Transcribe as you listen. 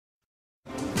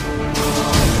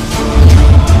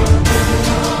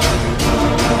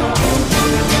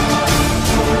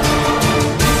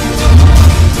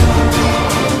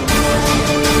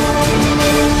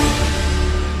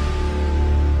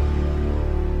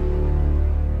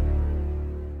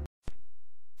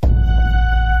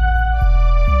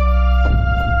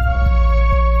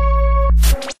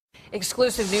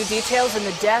Exclusive new details in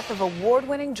the death of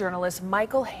award-winning journalist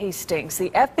Michael Hastings.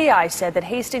 The FBI said that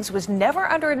Hastings was never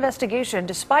under investigation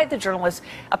despite the journalist's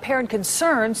apparent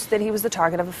concerns that he was the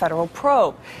target of a federal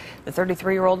probe. The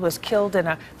 33-year-old was killed in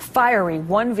a fiery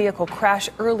one-vehicle crash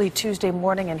early Tuesday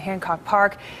morning in Hancock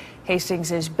Park.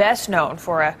 Hastings is best known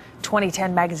for a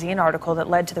 2010 magazine article that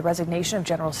led to the resignation of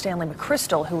General Stanley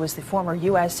McChrystal, who was the former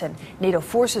U.S. and NATO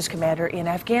forces commander in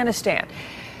Afghanistan.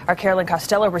 Our Carolyn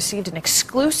Costello received an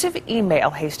exclusive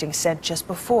email Hastings sent just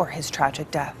before his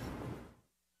tragic death.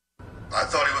 I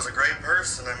thought he was a great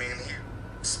person. I mean, he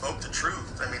spoke the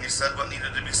truth. I mean, he said what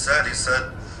needed to be said. He said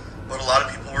what a lot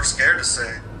of people were scared to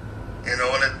say. You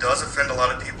know, and it does offend a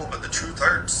lot of people, but the truth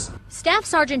hurts. Staff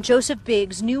Sergeant Joseph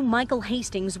Biggs knew Michael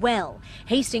Hastings well.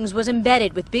 Hastings was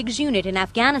embedded with Biggs' unit in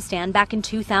Afghanistan back in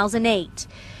 2008.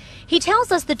 He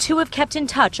tells us the two have kept in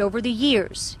touch over the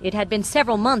years. It had been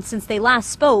several months since they last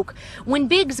spoke when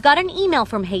Biggs got an email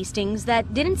from Hastings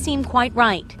that didn't seem quite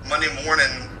right. Monday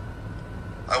morning,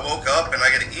 I woke up and I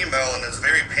get an email and it's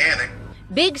very panicked.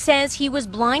 Biggs says he was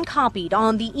blind copied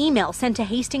on the email sent to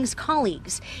Hastings'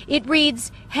 colleagues. It reads,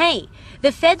 "Hey,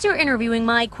 the feds are interviewing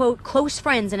my, quote, close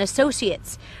friends and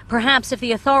associates. Perhaps if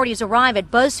the authorities arrive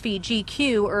at BuzzFeed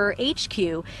GQ or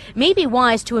HQ, may be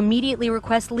wise to immediately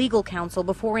request legal counsel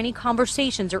before any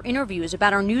conversations or interviews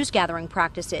about our news gathering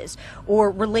practices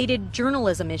or related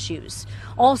journalism issues.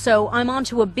 Also, I'm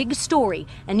onto a big story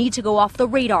and need to go off the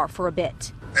radar for a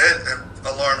bit." It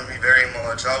alarmed me very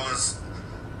much.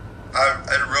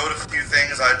 I wrote a few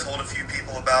things, I told a few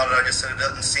people about it, I just said it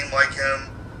doesn't seem like him.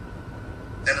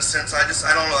 In a sense, I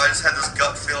don't know, I just had this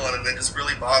gut feeling and it just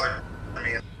really bothered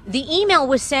me. The email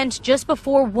was sent just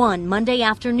before 1 Monday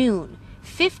afternoon.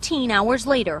 15 hours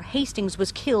later, Hastings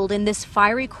was killed in this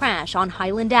fiery crash on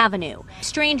Highland Avenue.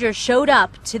 Strangers showed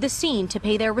up to the scene to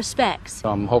pay their respects.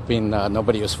 I'm hoping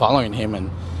nobody was following him and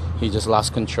he just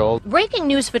lost control. Breaking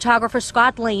news photographer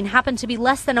Scott Lane happened to be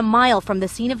less than a mile from the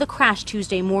scene of the crash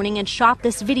Tuesday morning and shot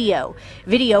this video.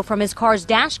 Video from his car's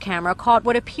dash camera caught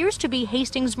what appears to be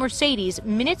Hastings' Mercedes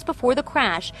minutes before the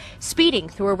crash, speeding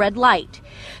through a red light.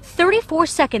 34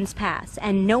 seconds pass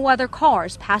and no other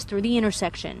cars pass through the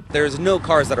intersection. There's no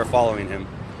cars that are following him.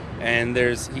 And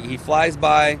he flies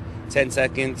by, 10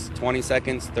 seconds, 20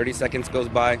 seconds, 30 seconds goes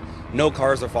by, no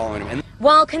cars are following him.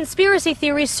 While conspiracy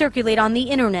theories circulate on the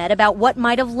internet about what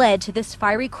might have led to this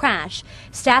fiery crash,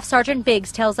 Staff Sergeant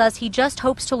Biggs tells us he just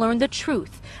hopes to learn the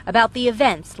truth about the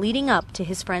events leading up to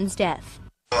his friend's death.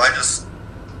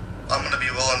 I'm going to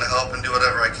be willing to help and do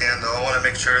whatever I can, though. I want to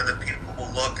make sure that people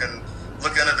will look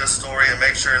into this story and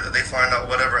make sure that they find out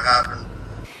whatever happened.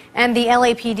 And the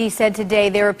LAPD said today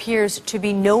there appears to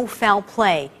be no foul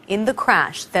play in the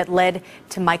crash that led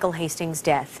to Michael Hastings'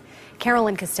 death.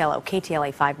 Carolyn Costello,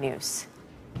 KTLA 5 News.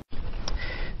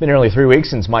 Been nearly 3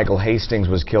 weeks since Michael Hastings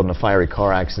was killed in a fiery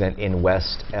car accident in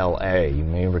West LA. You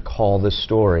may recall this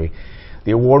story.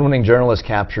 The award-winning journalist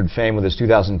captured fame with his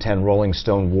 2010 Rolling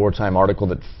Stone wartime article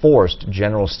that forced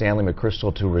General Stanley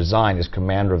McChrystal to resign as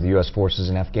commander of the U.S.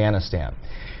 forces in Afghanistan.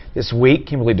 This week,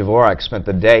 Kimberly Dvorak spent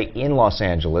the day in Los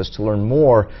Angeles to learn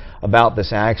more about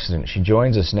this accident. She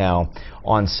joins us now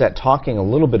on set talking a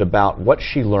little bit about what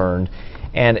she learned.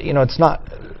 And, you know, it's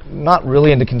not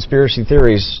really into conspiracy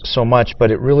theories so much, but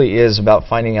it really is about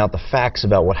finding out the facts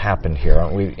about what happened here.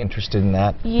 Aren't we interested in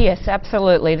that? Yes,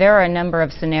 absolutely. There are a number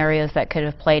of scenarios that could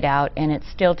have played out, and it's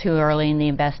still too early in the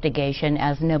investigation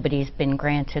as nobody's been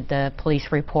granted the police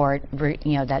report,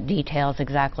 that details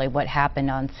exactly what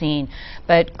happened on scene.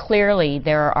 But clearly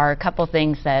there are a couple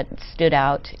things that stood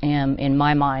out in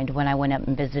my mind when I went up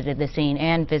and visited the scene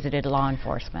and visited law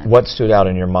enforcement. What stood out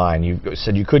in your mind? You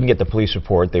said you couldn't get the police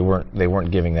report. They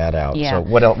weren't giving that out. Yeah. So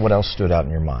what else stood out in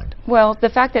your mind? Well, the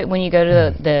fact that when you go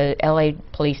to the LA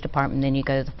Police Department, then you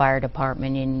go to the fire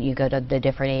department, and you go to the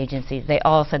different agencies, they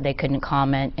all said they couldn't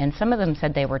comment, and some of them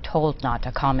said they were told not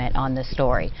to comment on the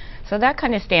story. So that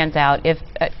kind of stands out. If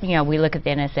we look at the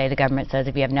NSA, the government says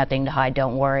if you have nothing to hide,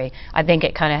 don't worry. I think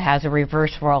it kind of has a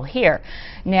reverse role here.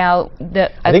 Now,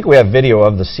 I think we have video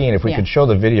of the scene. If we could show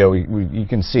the video, you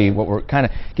can see what we're kind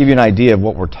of give you an idea of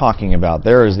what we're talking about.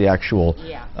 There is the actual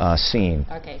scene.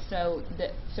 Okay, so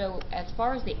as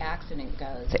far as the accident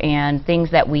goes and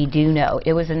things that we do know,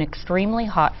 it was an extremely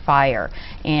hot fire,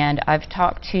 and I've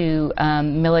talked to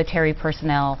military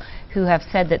personnel who have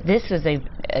said that this is an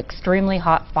extremely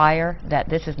hot fire, that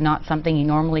this is not something you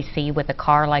normally see with a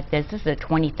car like this. This is a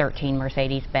 2013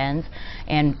 Mercedes-Benz,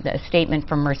 and the statement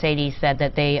from Mercedes said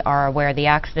that they are aware of the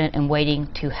accident and waiting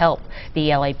to help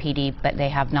the LAPD, but they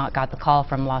have not got the call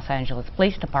from Los Angeles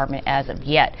Police Department as of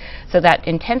yet. So that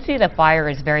intensity of the fire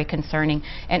is very concerning,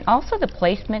 and also the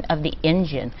placement of the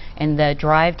engine and the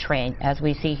drivetrain, as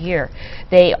we see here.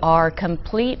 They are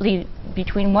completely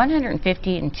between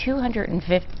 150 and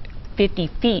 250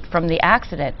 feet from the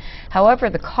accident. However,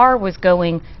 the car was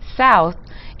going south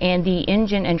and the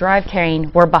engine and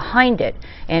drivetrain were behind it.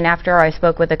 And after I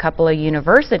spoke with a couple of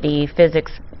university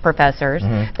physics professors,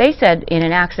 they said in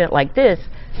an accident like this,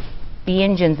 the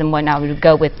engines and whatnot would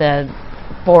go with the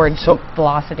forward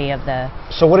velocity of the...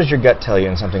 So what does your gut tell you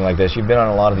in something like this? You've been on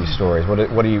a lot of these stories. What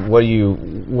are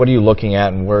you looking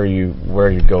at, and where are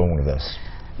you going with this?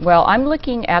 Well, I'm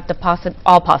looking at the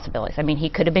all possibilities. I mean, he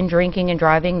could have been drinking and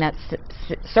driving. That's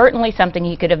certainly something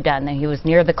he could have done. He was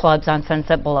near the clubs on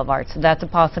Sunset Boulevard, so that's a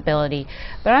possibility.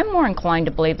 But I'm more inclined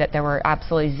to believe that there were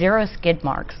absolutely zero skid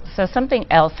marks. So something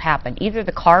else happened. Either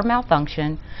the car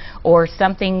malfunctioned or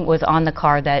something was on the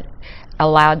car that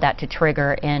allowed that to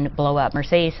trigger and blow up.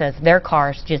 Mercedes says their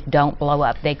cars just don't blow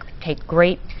up. They take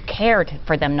great care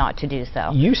for them not to do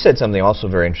so. You said something also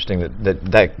very interesting,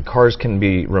 that cars can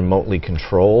be remotely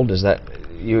controlled. Is that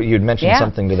you'd mentioned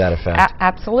something to that effect?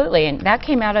 Absolutely, and that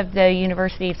came out of the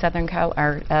University of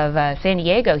San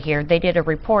Diego here. They did a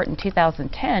report in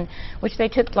 2010, which they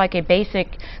took like a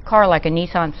basic car, like a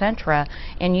Nissan Sentra,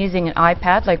 and using an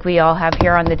iPad, like we all have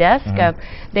here on the desk,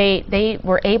 they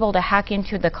were able to hack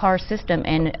into the car system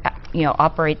and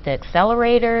operate the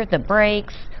accelerator, the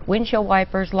brakes, windshield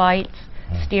wipers, lights,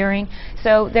 steering.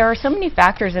 So there are so many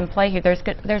factors in play here.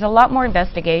 There's a lot more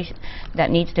investigation that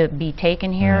needs to be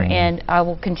taken here, and I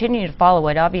will continue to follow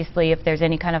it. Obviously, if there's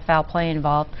any kind of foul play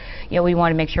involved, we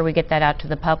want to make sure we get that out to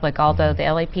the public, although the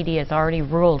LAPD has already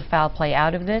ruled foul play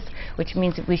out of this, which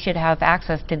means that we should have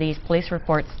access to these police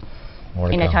reports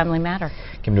in a timely manner.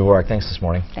 Kim Dvorak, thanks this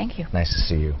morning. Thank you. Nice to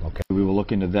see you. Okay, we will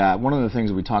look into that. One of the things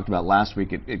that we talked about last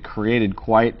week, it created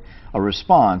quite a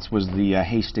response, was the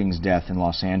Hastings death in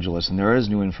Los Angeles, and there is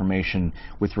new information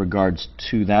with regards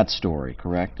to that story,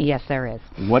 correct? Yes, there is.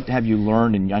 What have you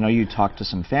learned? And I know you talked to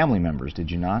some family members,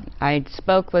 did you not? I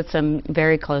spoke with some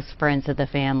very close friends of the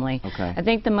family. Okay. I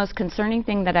think the most concerning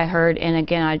thing that I heard, and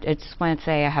again, I just want to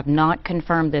say I have not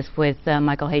confirmed this with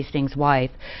Michael Hastings'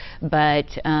 wife, but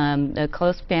a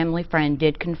close family friend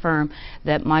did confirm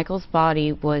that Michael's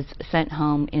body was sent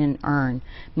home in an urn,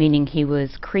 meaning he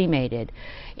was cremated.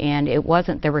 And it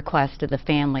wasn't the request of the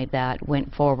family that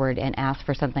went forward and asked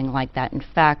for something like that. In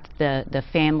fact, the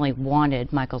family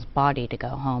wanted Michael's body to go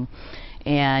home.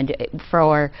 And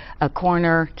for a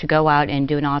coroner to go out and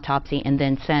do an autopsy and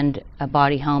then send a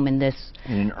body home in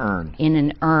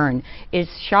an urn is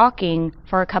shocking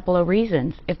for a couple of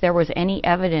reasons. If there was any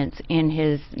evidence in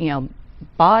his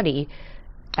body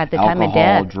at the time of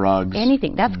death, drugs,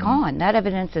 anything, that's gone. That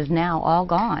evidence is now all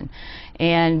gone.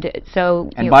 And so...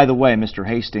 And by the way, Mr.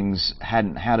 Hastings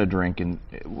hadn't had a drink in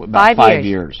about 5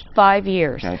 years. 5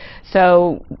 years. Okay.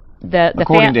 So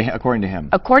according to him.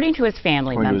 According to his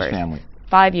family according members. To his family.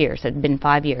 5 years. It had been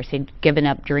 5 years. He'd given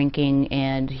up drinking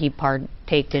and he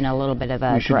partaked in a little bit of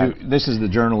a drug. This is the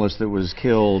journalist that was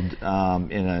killed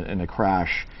in a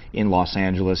crash in Los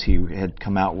Angeles. He had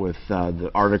come out with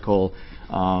the article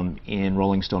in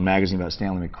Rolling Stone magazine about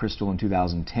Stanley McChrystal in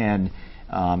 2010,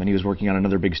 and he was working on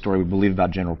another big story, we believe,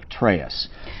 about General Petraeus.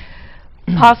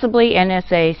 Possibly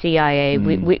NSA, CIA.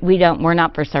 We're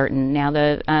not for certain. Now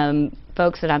the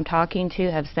folks that I'm talking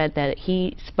to have said that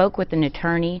he spoke with an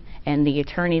attorney, and the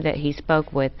attorney that he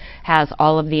spoke with has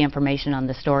all of the information on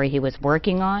the story he was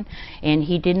working on, and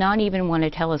he did not even want to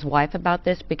tell his wife about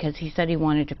this because he said he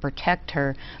wanted to protect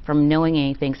her from knowing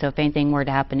anything, so if anything were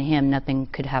to happen to him, nothing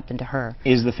could happen to her.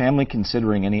 Is the family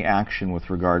considering any action with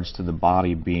regards to the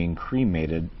body being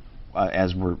cremated?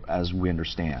 As we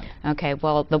understand. Okay,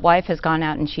 well, the wife has gone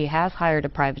out and she has hired a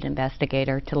private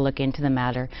investigator to look into the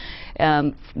matter.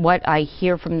 What I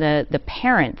hear from the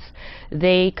parents,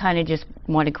 they kind of just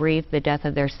want to grieve the death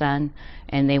of their son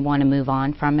and they want to move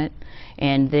on from it.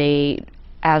 And they,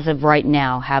 as of right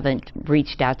now, haven't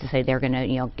reached out to say they're going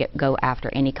to go after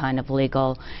any kind of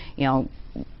legal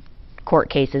court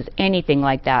cases, anything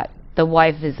like that. The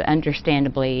wife is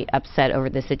understandably upset over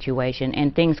the situation,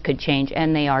 and things could change,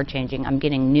 and they are changing. I'm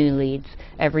getting new leads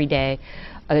every day.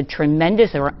 A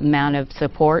tremendous amount of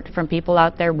support from people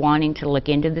out there wanting to look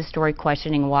into this story,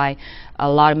 questioning why a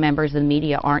lot of members of the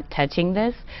media aren't touching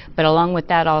this. But along with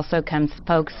that also comes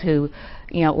folks who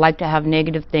like to have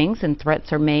negative things, and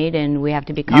threats are made, and we have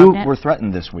to be cognizant. You were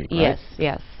threatened this week, right?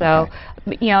 Yes. So,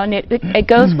 and it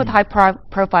goes with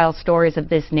high-profile stories of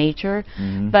this nature,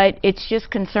 but it's just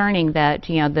concerning that,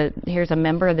 here's a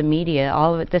member of the media,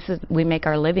 all of it, we make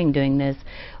our living doing this.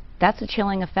 That's a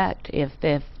chilling effect if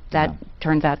that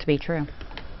turns out to be true.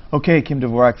 Okay, Kim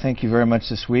Dvorak, thank you very much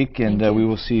this week, and we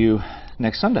will see you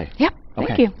next Sunday. Yep, okay.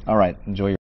 Thank you. All right, enjoy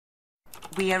your...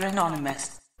 We are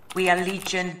anonymous. We are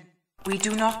legion. We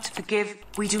do not forgive.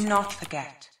 We do not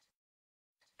forget.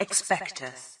 Expect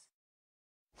us.